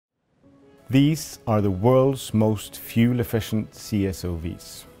These are the world's most fuel-efficient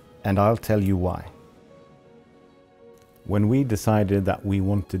CSOVs, and I'll tell you why. When we decided that we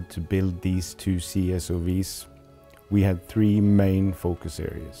wanted to build these two CSOVs, we had three main focus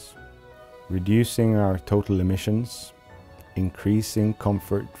areas: reducing our total emissions, increasing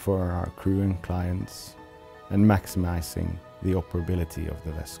comfort for our crew and clients, and maximizing the operability of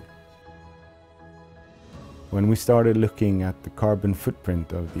the vessel. When we started looking at the carbon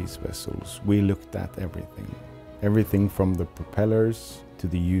footprint of these vessels, we looked at everything. Everything from the propellers to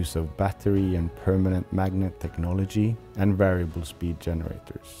the use of battery and permanent magnet technology and variable speed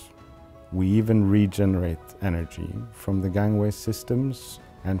generators. We even regenerate energy from the gangway systems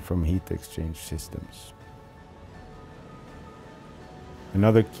and from heat exchange systems.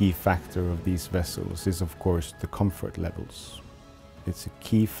 Another key factor of these vessels is, of course, the comfort levels. It's a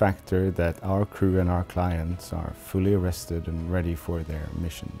key factor that our crew and our clients are fully rested and ready for their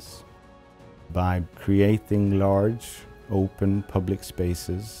missions. By creating large, open public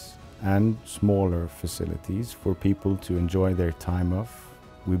spaces and smaller facilities for people to enjoy their time off,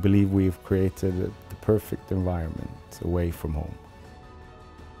 we believe we've created the perfect environment away from home.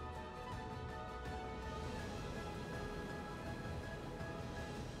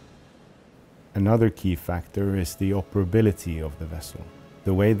 Another key factor is the operability of the vessel.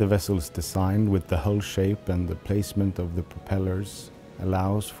 The way the vessel is designed with the hull shape and the placement of the propellers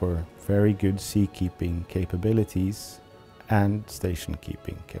allows for very good seakeeping capabilities and station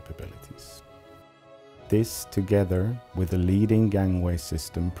keeping capabilities. This, together with a leading gangway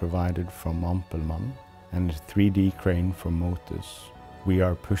system provided from Ampelmann and a 3D crane from Motus, we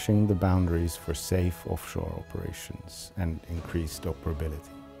are pushing the boundaries for safe offshore operations and increased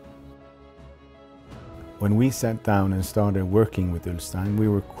operability. When we sat down and started working with Ulstein, we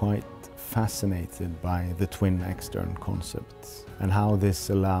were quite fascinated by the twin extern concept and how this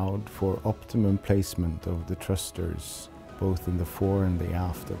allowed for optimum placement of the thrusters both in the fore and the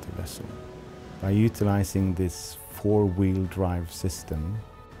aft of the vessel. By utilizing this four-wheel drive system,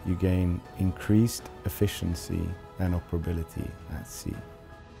 you gain increased efficiency and operability at sea.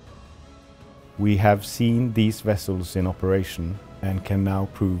 We have seen these vessels in operation and can now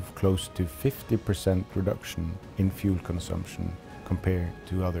prove close to 50% reduction in fuel consumption compared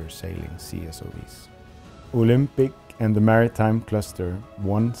to other sailing CSOVs. Olympic and the maritime cluster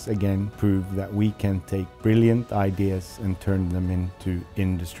once again proved that we can take brilliant ideas and turn them into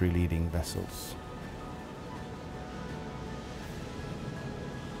industry-leading vessels.